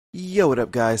Yo, what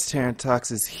up, guys?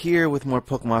 TTarantox is here with more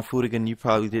Pokemon Fuligin. You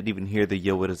probably didn't even hear the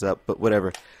yo, what is up, but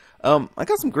whatever. I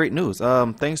got some great news.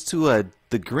 Thanks to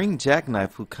the Green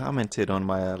Jackknife who commented on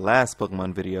my last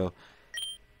Pokemon video.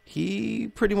 He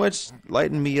pretty much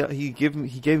lightened me up. He gave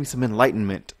me some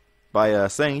enlightenment by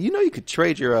saying, you could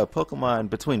trade your Pokemon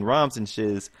between ROMs and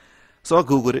shiz. So I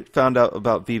googled it, found out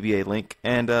about VBA Link,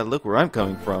 and look where I'm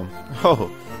coming from. Oh,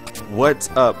 what's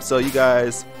up? So you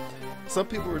guys. Some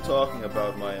people were talking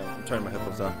about my, I'm turning my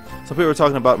headphones on. Some people were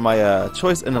talking about my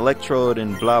choice in electrode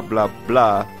and blah blah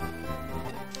blah.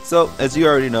 So, as you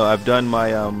already know, I've done my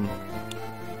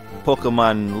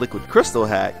Pokemon Liquid Crystal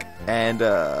hack, and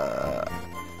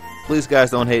please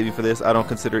guys don't hate me for this. I don't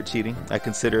consider it cheating. I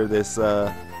consider this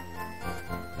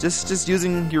just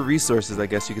using your resources, I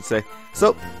guess you could say.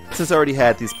 So, since I already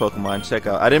had these Pokemon, check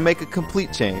out. I didn't make a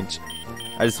complete change.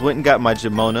 I just went and got my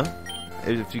Jamona.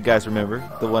 If you guys remember,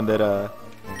 the one that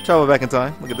traveled back in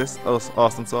time. Look at this. Oh,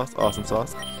 awesome sauce, awesome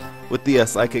sauce. With the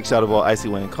Psychic, Shadow Ball, Icy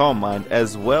Wind, and Calm Mind,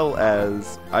 as well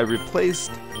as I replaced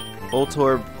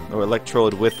Voltorb or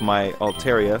Electrode with my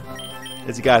Altaria,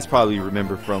 as you guys probably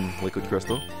remember from Liquid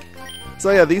Crystal.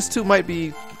 So yeah, these two might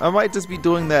be, I might just be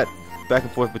doing that back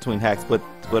and forth between hacks, but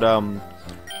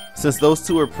since those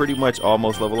two are pretty much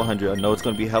almost level 100, I know it's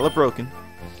going to be hella broken.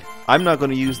 I'm not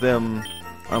going to use them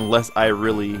unless I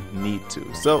really need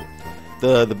to. So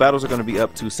the battles are going to be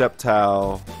up to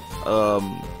Sceptile,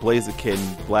 Blaziken,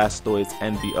 Blastoise,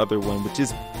 and the other one, which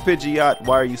is Pidgeot.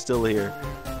 Why are you still here?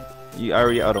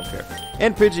 I don't care.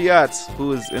 And Pidgeot,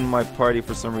 who is in my party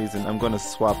for some reason. I'm going to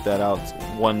swap that out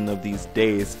one of these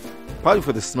days. Probably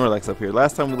for the Snorlax up here.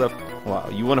 Last time we left... Wow,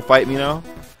 you want to fight me now?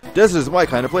 This is my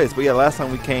kind of place. But yeah, last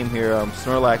time we came here,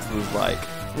 Snorlax was like...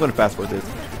 I'm going to fast forward this.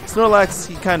 Snorlax,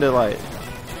 he kind of like...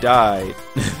 died.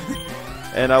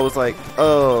 And I was like,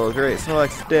 oh great,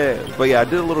 Snorlax is dead. But yeah, I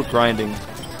did a little grinding.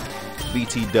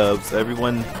 BT dubs.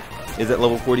 Everyone is at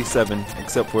level 47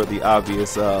 except for the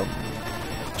obvious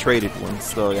traded ones.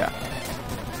 So yeah.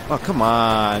 Oh come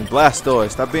on,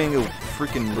 Blastoise, stop being a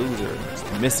freaking loser.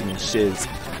 Just missing and shiz.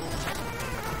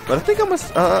 But I think I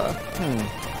must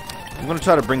I'm gonna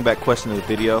try to bring back question of the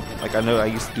video. Like I know I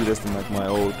used to do this in like my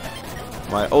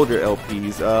older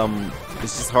LPs.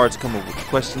 It's just hard to come up with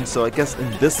questions, so I guess in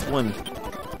this one,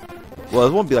 well,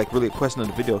 it won't be like really a question of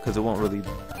the video because it won't really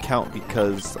count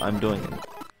because I'm doing it.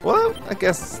 Well, I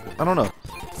guess, I don't know,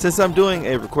 since I'm doing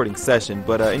a recording session,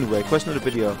 but anyway, question of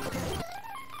the video,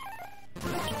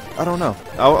 I don't know.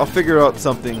 I'll figure out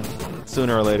something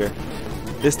sooner or later.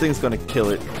 This thing's gonna kill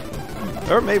it,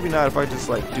 or maybe not if I just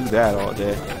like do that all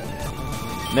day.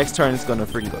 Next turn it's gonna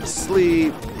freaking go to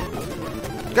sleep.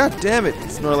 God damn it,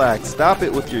 Snorlax, stop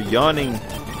it with your yawning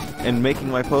and making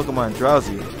my Pokemon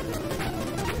drowsy.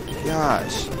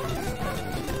 Gosh.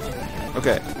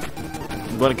 Okay.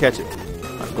 I'm going to catch it.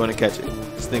 I'm going to catch it.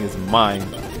 This thing is mine.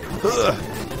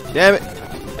 Ugh. Damn it.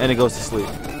 And it goes to sleep.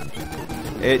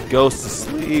 It goes to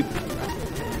sleep.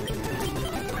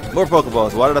 More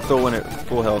Pokeballs. Why did I throw one at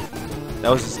full health? That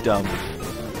was just dumb.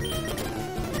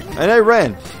 And I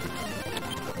ran.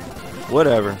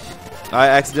 Whatever. I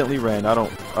accidentally ran. I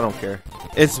don't care.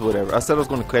 It's whatever. I said I was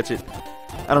going to catch it.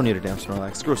 I don't need a damn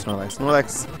Snorlax. Screw Snorlax.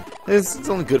 Snorlax is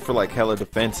only good for like hella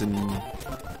defense and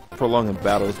prolonging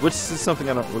battles, which is something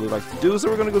I don't really like to do. So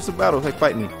we're going to go some battles. Like,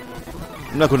 fight me.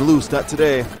 I'm not going to lose. Not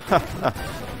today.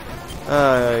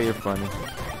 You're funny.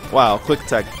 Wow, Quick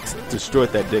Attack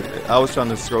destroyed that dig. I was trying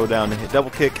to throw down and hit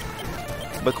double kick,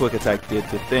 but Quick Attack did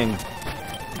the thing.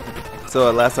 So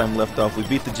last time we left off, we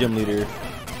beat the gym leader.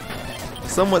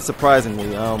 Somewhat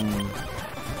surprisingly,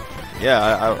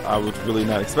 yeah, I was really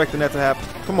not expecting that to happen.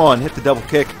 Come on, hit the double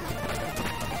kick.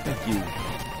 Thank you.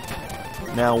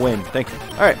 Now win. Thank you.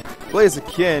 Alright,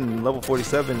 Blaziken, level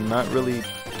 47, not really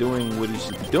doing what he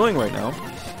should be doing right now.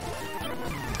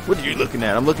 What are you looking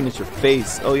at? I'm looking at your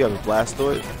face. Oh, you have a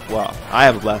Blastoise? Wow, I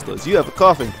have a Blastoise. You have a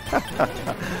coughing.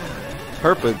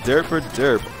 Herpa derpa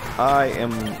derp. I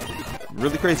am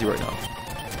really crazy right now.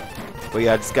 But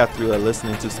yeah, I just got through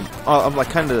listening to some. I'm like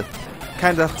kind of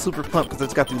super pumped because I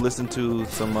just got through listening to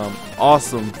some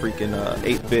awesome freaking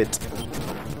 8-bit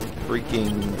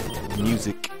freaking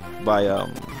music by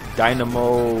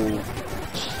Dynamo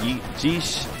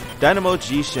Geesh,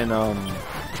 and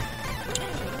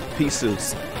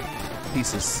Pieces.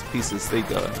 There you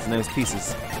go. His name is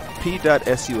Pieces.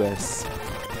 P.sus.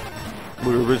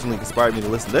 Who originally inspired me to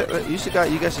listen. You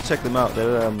guys should check them out. They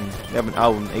have an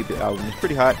album, 8-bit album. It's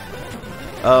pretty hot.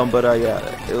 Yeah,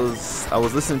 I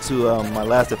was listening to my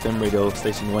last FM radio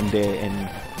station one day, and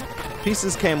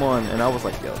Pieces came on, and I was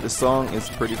like, yo, this song is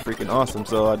pretty freaking awesome.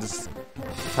 So that's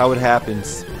how it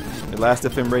happens. The Last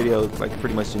FM radio like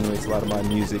pretty much generates a lot of my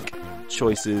music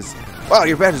choices. Wow,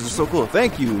 your badges are so cool.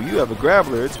 Thank you. You have a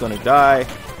Graveler. It's gonna die,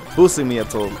 boosting me up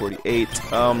to level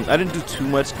 48. I didn't do too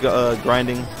much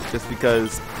grinding just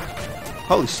because.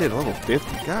 Holy shit, level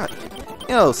 50. God.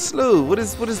 Yo, Slew, what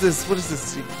is this? What is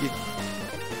this?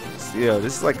 Yo,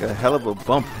 this is like a hell of a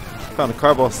bump. Found a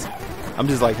car boss. I'm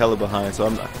just like hella behind, so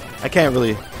I can't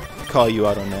really call you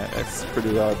out on that. That's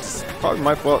pretty it's probably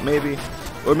my fault, maybe,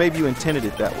 or maybe you intended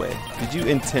it that way. Did you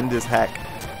intend this hack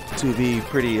to be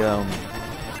pretty? I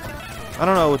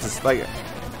don't know what to like.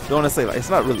 Don't want to say like it's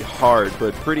not really hard,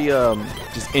 but pretty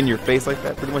just in your face like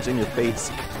that. Pretty much in your face.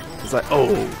 It's like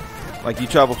like you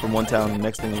travel from one town, and the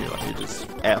next thing you're just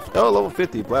F. Oh, level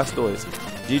 50, Blastoise.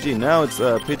 GG. Now it's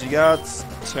Pidgeot's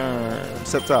turn.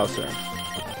 Sceptile's turn.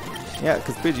 Yeah,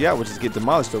 because Pidgeot would just get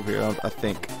demolished over here, I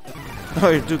think. Oh,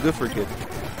 you're too good for good.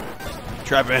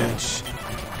 Trapinch.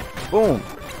 Boom.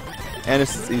 And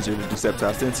it's easier to do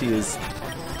Sceptile since he is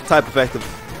type effective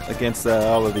against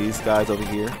all of these guys over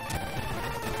here.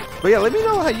 But yeah, let me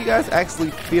know how you guys actually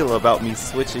feel about me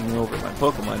switching over my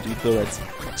Pokemon. Do you feel that's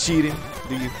cheating?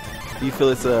 Do you feel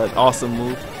it's an awesome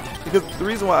move? Because the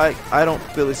reason why I don't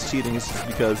feel it's cheating is just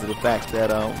because of the fact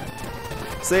that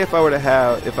say if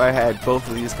I had both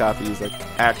of these copies like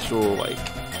actual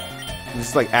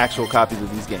actual copies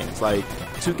of these games, like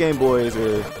 2 Game Boys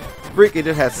or freak it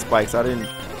had spikes. I didn't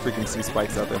freaking see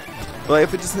spikes out there. But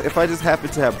if I just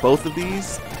happened to have both of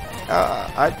these,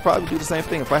 I'd probably do the same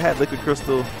thing. If I had Liquid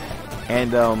Crystal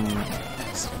and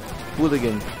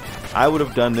Fuligin, I would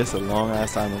have done this a long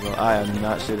ass time ago. I am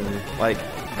not shitting you. Like,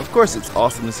 of course it's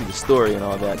awesome to see the story and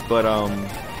all that, but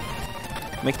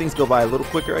make things go by a little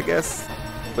quicker, I guess,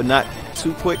 but not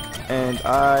too quick. And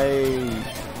I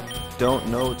don't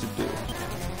know what to do.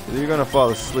 You're gonna fall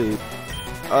asleep.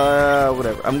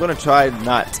 Whatever. I'm gonna try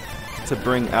not to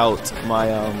bring out my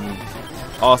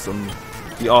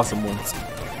the awesome ones.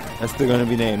 That's they're gonna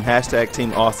be named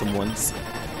 #Team Awesome Ones.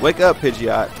 Wake up,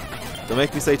 Pidgeot. Don't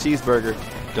make me say cheeseburger.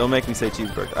 Don't make me say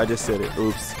cheeseburger. I just said it.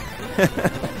 Oops.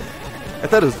 I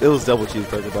thought it was double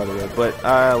cheeseburger, by the way, but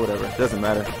whatever. It doesn't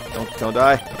matter. Don't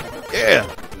die. Yeah.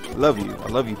 I love you,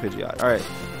 Pidgeot. All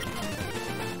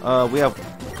right. We have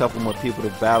a couple more people to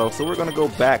battle, so we're gonna go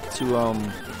back to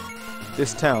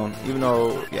this town. Even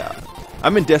though, yeah,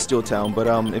 I'm in Destial Town, but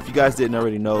if you guys didn't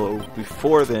already know,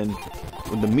 before then,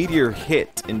 when the meteor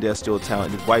hit in Destial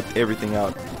Town, it wiped everything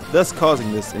out, thus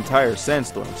causing this entire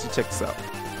sandstorm. So check this out.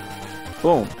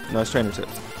 Boom. No, it's trainer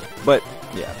tips. But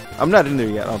yeah, I'm not in there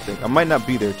yet. I don't think I might not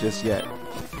be there just yet.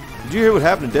 Did you hear what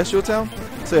happened in Destial Town?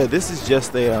 So yeah, this is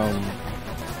just a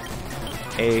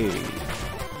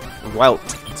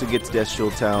route to get to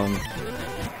Destial Town,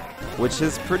 which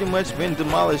has pretty much been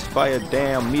demolished by a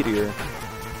damn meteor.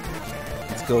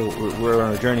 Let's go. We're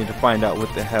on a journey to find out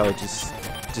what the hell just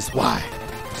why,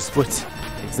 just what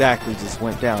exactly just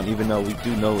went down. Even though we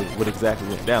do know what exactly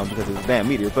went down because of the damn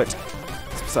meteor, but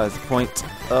that's besides the point.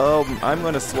 I'm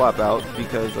gonna swap out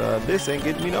because this ain't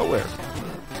getting me nowhere.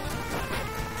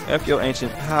 F your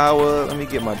ancient power. Let me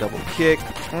get my double kick.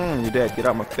 You're dead. Get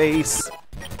out my face.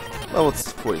 Level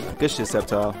 40. Good shit,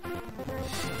 Sceptile.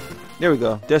 There we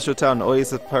go. Destial Town,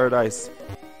 Oasis of Paradise.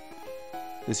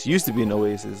 This used to be an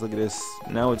oasis. Look at this.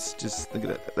 Now it's just, look at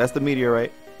that. That's the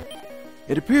meteorite.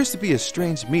 It appears to be a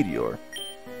strange meteor.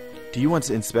 Do you want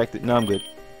to inspect it? No, I'm good.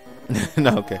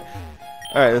 No, okay.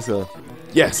 Alright, let's go.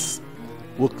 Yes!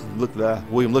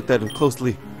 William looked at it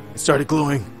closely. It started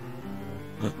glowing.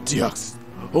 Deoxys.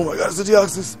 Oh my god, it's a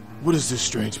Deoxys! What is this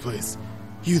strange place?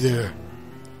 You there.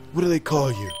 What do they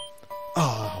call you?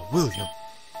 Ah, William.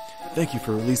 Thank you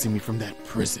for releasing me from that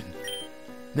prison.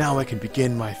 Now I can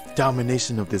begin my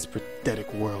domination of this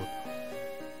pathetic world.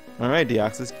 Alright,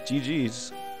 Deoxys.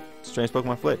 GG's. Strange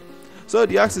Pokemon fled. So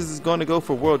Deoxys is going to go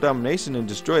for world domination and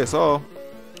destroy us all.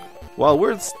 While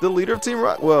we're the leader of Team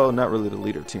Rocket. Well, not really the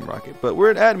leader of Team Rocket, but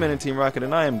we're an admin in Team Rocket,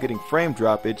 and I am getting frame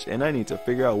droppage, and I need to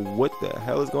figure out what the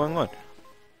hell is going on.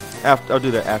 I'll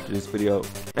do that after this video.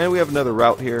 And we have another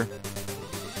route here.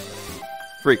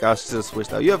 Freak, I should have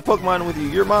switched out. You have Pokemon with you.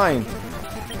 You're mine.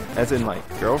 As in, like,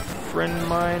 girlfriend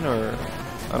mine, or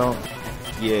I don't.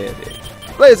 Yeah, it is.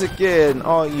 Blaziken,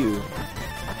 all you.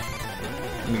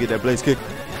 Let me get that Blaze Kick.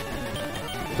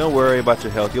 Don't worry about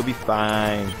your health. You'll be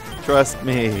fine. Trust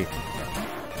me.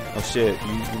 Oh shit,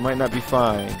 you might not be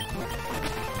fine.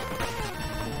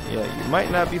 Yeah, you might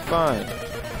not be fine.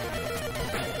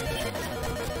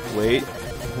 Wait.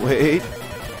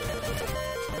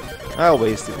 I'll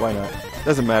waste it. Why not?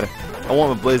 Doesn't matter. I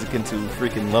want my Blaziken to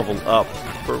freaking level up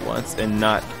for once and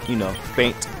not, you know,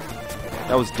 faint.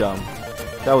 That was dumb.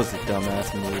 That was a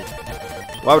dumbass move.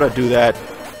 Why would I do that?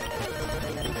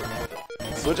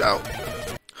 Switch out.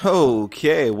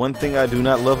 Okay, one thing I do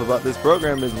not love about this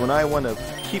program is when I want to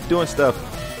keep doing stuff,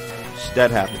 that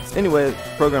happens. Anyway,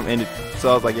 program ended, so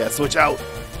I was like, yeah, switch out.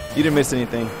 You didn't miss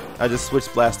anything. I just switched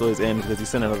Blastoise in because he's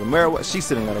sending out a Marowak. She's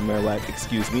sending out a Marowak,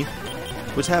 excuse me,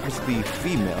 which happens to be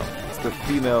female. It's the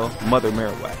female mother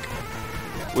Marowak,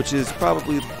 which is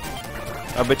probably,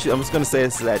 I bet you, I'm just going to say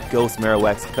it's that Ghost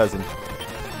Marowak's cousin.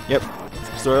 Yep.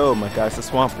 So, oh my gosh, it's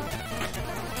a Swampert.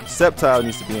 Sceptile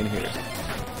needs to be in here.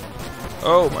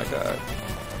 Oh my god.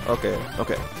 Okay,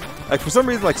 okay. Like, for some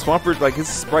reason, like, Swampert, like, his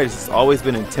sprite has always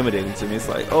been intimidating to me. It's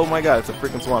like, oh my god, it's a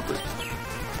freaking Swampert.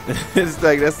 It's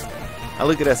like, that's, I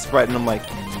look at that sprite and I'm like,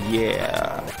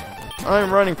 yeah,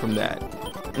 I'm running from that.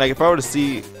 Like, if I were to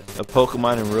see a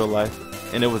Pokemon in real life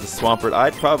and it was a Swampert,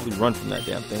 I'd probably run from that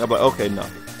damn thing. I'm like, okay, no.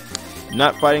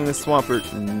 Not fighting this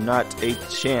Swampert, not a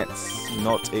chance.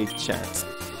 Not a chance.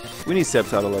 We need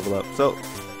Sceptile to level up, so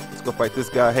let's go fight this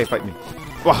guy. Hey, fight me.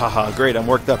 Wahaha, great, I'm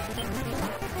worked up.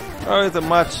 Oh, it's a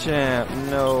Machamp.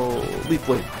 No. Leaf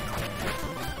Blade.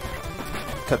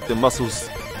 Cut the muscles.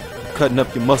 Cutting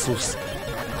up your muscles.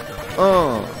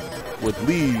 With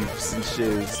leaves and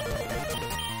shiz.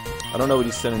 I don't know what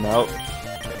he's sending out,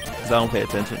 because I don't pay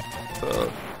attention.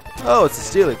 Oh, it's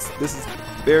a Steelix. This is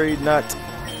very not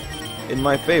in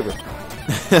my favor.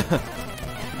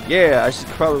 Yeah, I should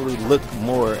probably look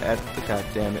more at the, god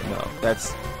damn it, no.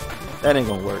 That ain't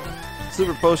gonna work.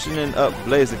 Super Potion and up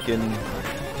Blaziken.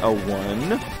 A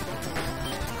 1.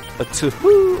 A 2.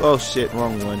 Oh shit,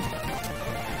 wrong one.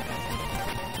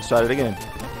 Let's try it again.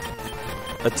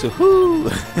 A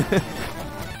 2.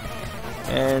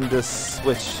 And a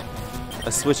switch. A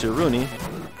switcheroonie.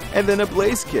 And then a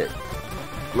Blaze Kick.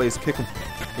 Blaze Kick him.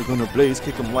 We're gonna Blaze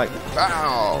Kick him like,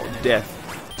 wow, death.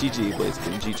 GG, Blaze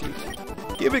Kick,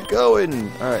 GG. Keep it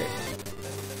going. Alright.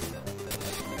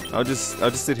 I'll just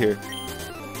sit here.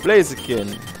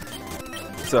 Blaziken.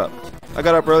 What's up? I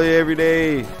got up early every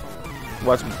day.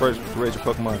 Watch me first raise your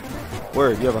Pokemon.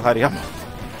 Word, you have a Hariyama.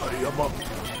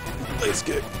 Hariyama. Blaze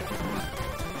Kick.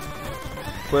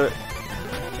 But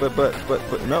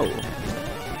no.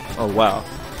 Oh wow.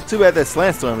 Too bad that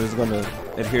Slant Storm is gonna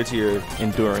adhere to your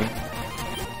enduring.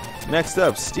 Next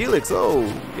up, Steelix. Oh,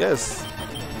 yes.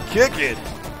 Kick it.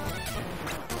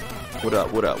 What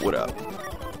up, what up, what up?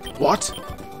 What?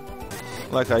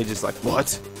 Like how you just like,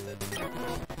 what?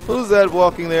 Who's that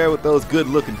walking there with those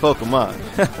good-looking Pokemon?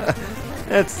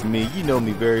 That's me. You know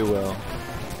me very well.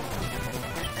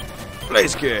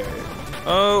 Blaze Kick.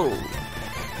 Oh.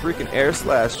 Freaking Air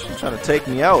Slash. She's trying to take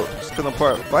me out. Just because I'm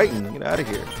part of fighting. Get out of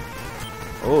here.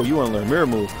 Oh, you want to learn Mirror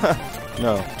Move?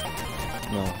 No.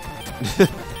 No.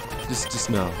 just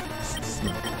no. Just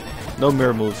no. No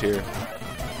Mirror Moves here.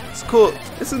 It's cool.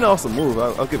 It's an awesome move.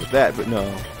 I'll give it that, but no.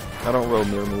 I don't roll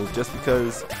Mirror Move just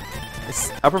because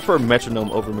I prefer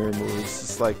Metronome over Mirror Moves.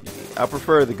 It's like, I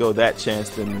prefer to go that chance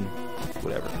than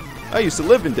whatever. I used to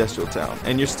live in Destro Town,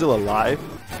 and you're still alive?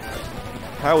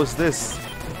 How is this?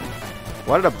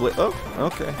 Why did I blaze? Oh,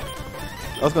 okay.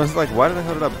 I was going to say, like, why the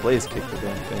hell did I Blaze Kick the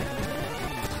damn thing?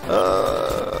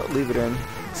 Leave it in.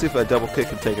 See if I double kick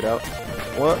can take it out.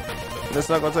 What? That's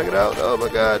not going to take it out? Oh my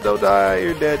god, don't die,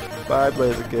 you're dead. Bye,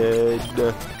 Blaziken.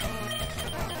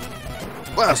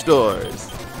 Blastoise!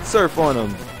 Surf on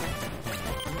him.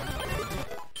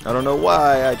 I don't know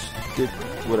why, I just did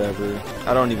whatever.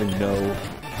 I don't even know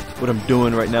what I'm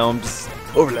doing right now. I'm just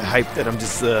overly hyped that I'm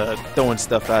just throwing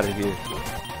stuff out of here.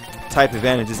 Type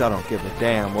advantages, I don't give a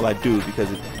damn. Well, I do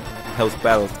because it helps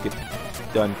battles to get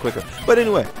done quicker. But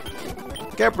anyway,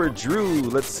 Capper Drew,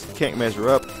 can't measure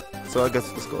up. So I guess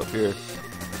let's go up here.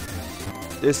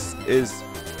 This is,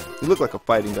 you look like a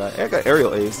fighting guy. I got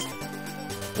Aerial Ace.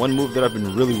 One move that I've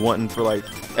been really wanting for like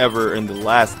ever in the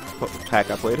last pack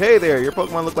I played. Hey there, your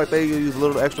Pokemon look like they use a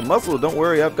little extra muscle. Don't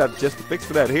worry, I've got just a fix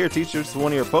for that. Here, teach this to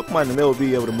one of your Pokemon and they'll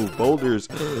be able to move boulders.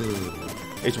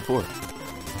 HM4.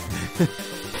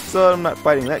 So I'm not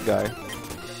fighting that guy,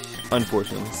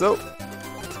 unfortunately. So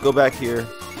let's go back here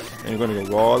and we're going to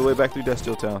go all the way back through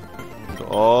Destro Town. Go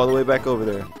all the way back over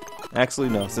there. Actually,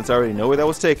 no, since I already know where that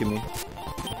was taking me.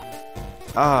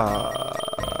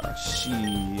 Ah, she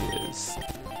is.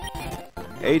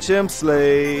 HM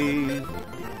Slave.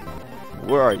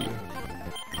 Where are you?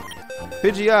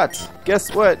 Pidgeot,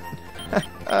 guess what?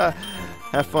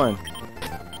 Have fun.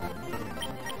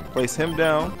 Place him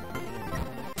down.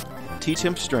 Teach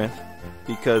him strength.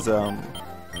 Because,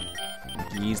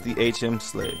 he's the HM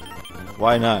Slave.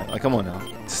 Why not? Like, come on now.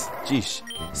 Jeesh.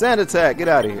 Sand attack, get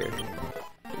out of here.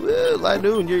 Well,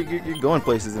 Linoon, you're going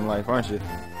places in life, aren't you?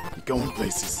 You're going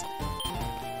places.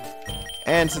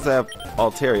 And since I have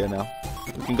Altaria now,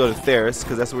 we can go to Theris,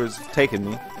 because that's where it's taking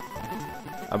me.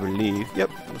 I believe.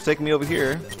 Yep, it's taking me over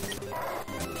here.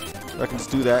 I can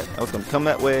just do that. I was gonna come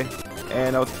that way,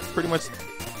 and I was pretty much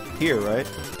here, right?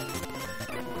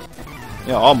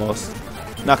 Yeah, almost.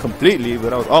 Not completely,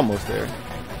 but I was almost there.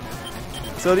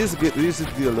 So these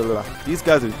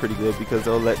guys are pretty good because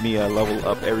they'll let me level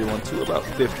up everyone to about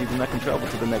 50, then I can travel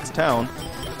to the next town,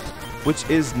 which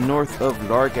is north of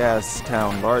Largest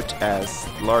town. Largest,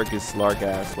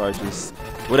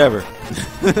 whatever.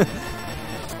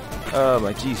 Oh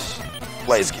my geesh.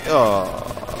 Blaziken.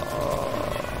 Oh.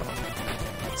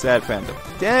 Sad fandom.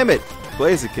 Damn it,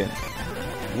 Blaziken.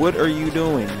 What are you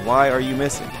doing? Why are you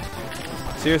missing?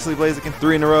 Seriously, Blaziken?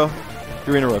 3 in a row?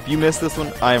 3 in a row. If you miss this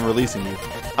one, I am releasing you.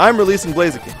 I'm releasing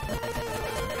Blaziken.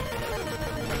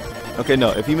 Okay,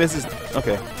 no. If he misses...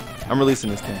 Okay. I'm releasing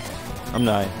this thing. I'm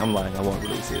lying. I won't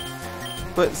release it.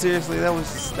 But seriously, that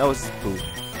was cool.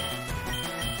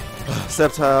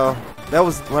 Sceptile. That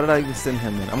was... Why did I even send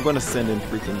him in? I'm going to send in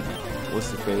freaking...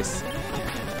 What's the face?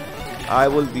 I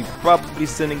will be probably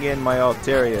sending in my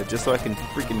Altaria just so I can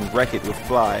freaking wreck it with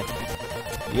Fly.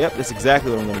 Yep, that's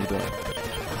exactly what I'm going to be doing.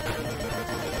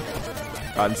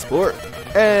 Cotton Sport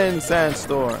and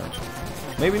Sandstorm.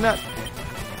 Maybe not.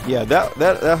 Yeah,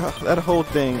 that whole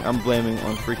thing I'm blaming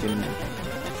on freaking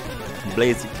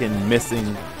Blaziken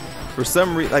missing. For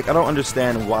some reason, like I don't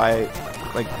understand why,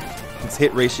 like his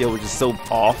hit ratio was just so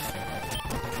off.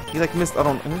 He like missed.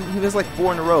 He missed like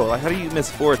 4 in a row. Like how do you miss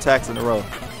 4 attacks in a row?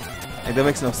 Like that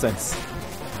makes no sense.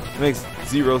 It makes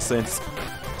 0 sense.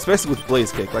 Especially with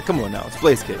Blaze Kick. Like come on now, it's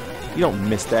Blaze Kick. You don't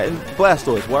miss that. And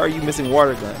Blastoise, why are you missing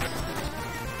Water Gun?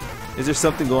 Is there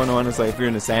something going on? It's like if you're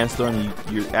in a sandstorm,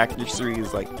 your accuracy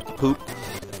is like poop.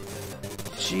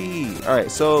 Gee.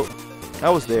 Alright, so I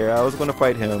was there. I was going to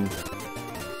fight him.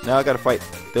 Now I got to fight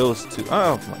those two.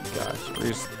 Oh my gosh. Are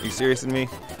you serious with me?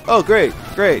 Oh, great.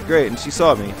 And she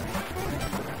saw me.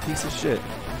 Piece of shit.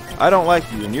 I don't like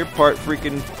you, and you're part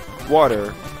freaking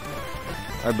water,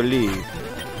 I believe.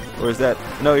 Or is that...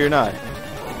 No, you're not.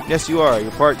 Yes, you are.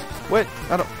 You're part... What?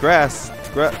 I don't... Grass.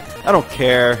 I don't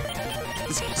care.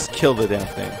 Just kill the damn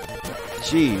thing.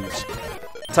 Jeez.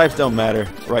 Types don't matter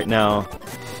right now.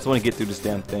 Just want to get through this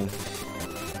damn thing.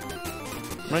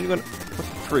 I'm not even gonna... What the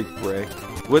freak, Bray?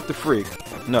 What the freak?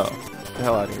 No. Get the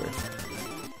hell out of here.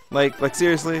 Like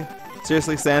seriously?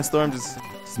 Seriously, Sandstorm just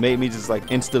made me just like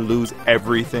insta lose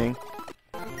everything?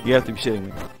 You have to be shitting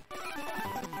me.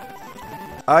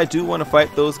 I do want to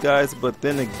fight those guys, but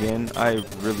then again, I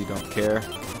really don't care.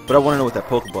 But I want to know what that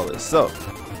Pokeball is. So,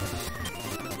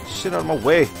 shit out of my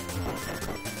way.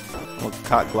 I'm gonna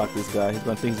cock block this guy. He's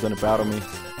gonna think he's gonna battle me.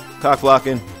 Cock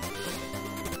blocking.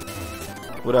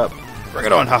 What up? Bring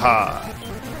it on, haha.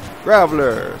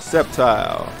 Graveler,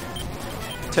 Sceptile.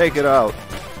 Take it out.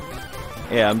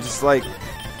 Yeah, I'm just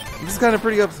kind of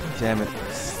pretty upset. Damn it,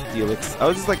 Steelix. I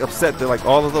was just like upset that like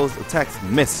all of those attacks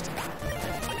missed.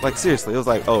 Like seriously, it was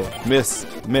like, oh, miss,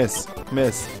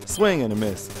 swing and a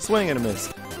miss.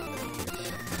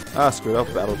 Ah, screw it, I'll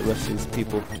battle the rest of these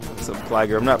people. So,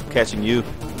 Flager, I'm not catching you.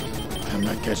 I'm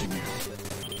not catching you.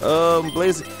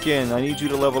 Blaziken, I need you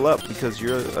to level up because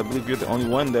I believe you're the only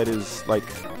one that is like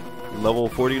level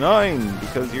 49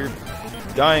 because you're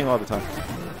dying all the time.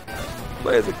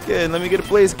 Blaziken, let me get a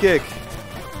Blaze Kick.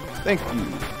 Thank you.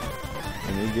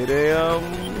 Let me get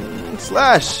a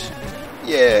Slash.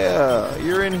 Yeah,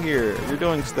 you're in here. You're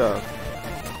doing stuff.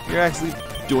 You're actually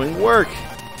doing work.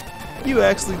 You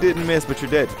actually didn't miss, but you're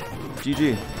dead.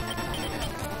 GG.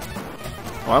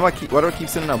 Why do I keep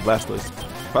sending out Blastoise?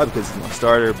 Probably because he's my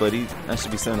starter, but I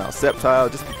should be sending out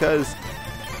Sceptile just because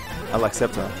I like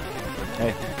Sceptile.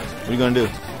 Hey, what are you gonna do?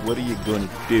 What are you gonna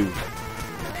do?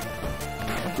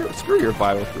 Screw your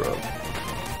Vital Throw.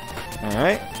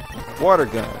 Alright. Water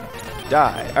Gun.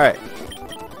 Die. Alright.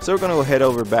 So we're gonna go head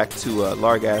over back to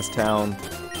Largest town.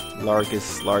 Large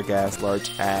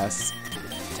ass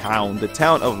town. The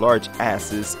town of large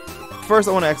asses. First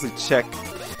I wanna actually check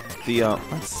the I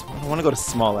wanna go to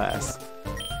small ass.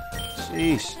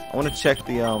 Sheesh. I wanna check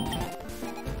the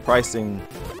pricing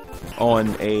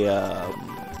on a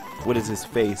what is his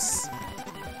face?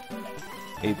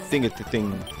 A thing.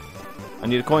 I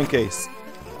need a coin case.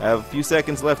 I have a few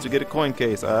seconds left to get a coin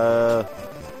case.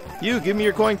 You give me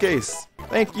your coin case.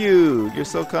 Thank you. You're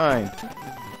so kind.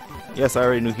 Yes, I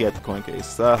already knew he had the coin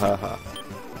case. Ha.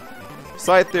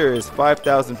 Scyther is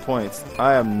 5,000 points.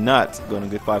 I am not going to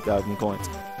get 5,000 coins.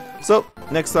 So,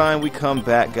 next time we come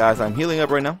back, guys, I'm healing up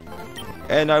right now.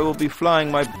 And I will be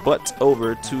flying my butt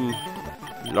over to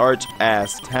large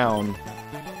ass town.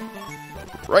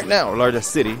 Right now,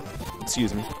 largest city.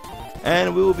 Excuse me.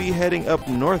 And we will be heading up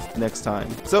north next time.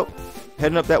 So,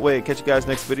 heading up that way. Catch you guys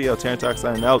next video. TTarantox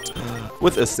signing out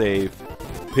with a save.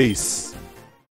 Peace.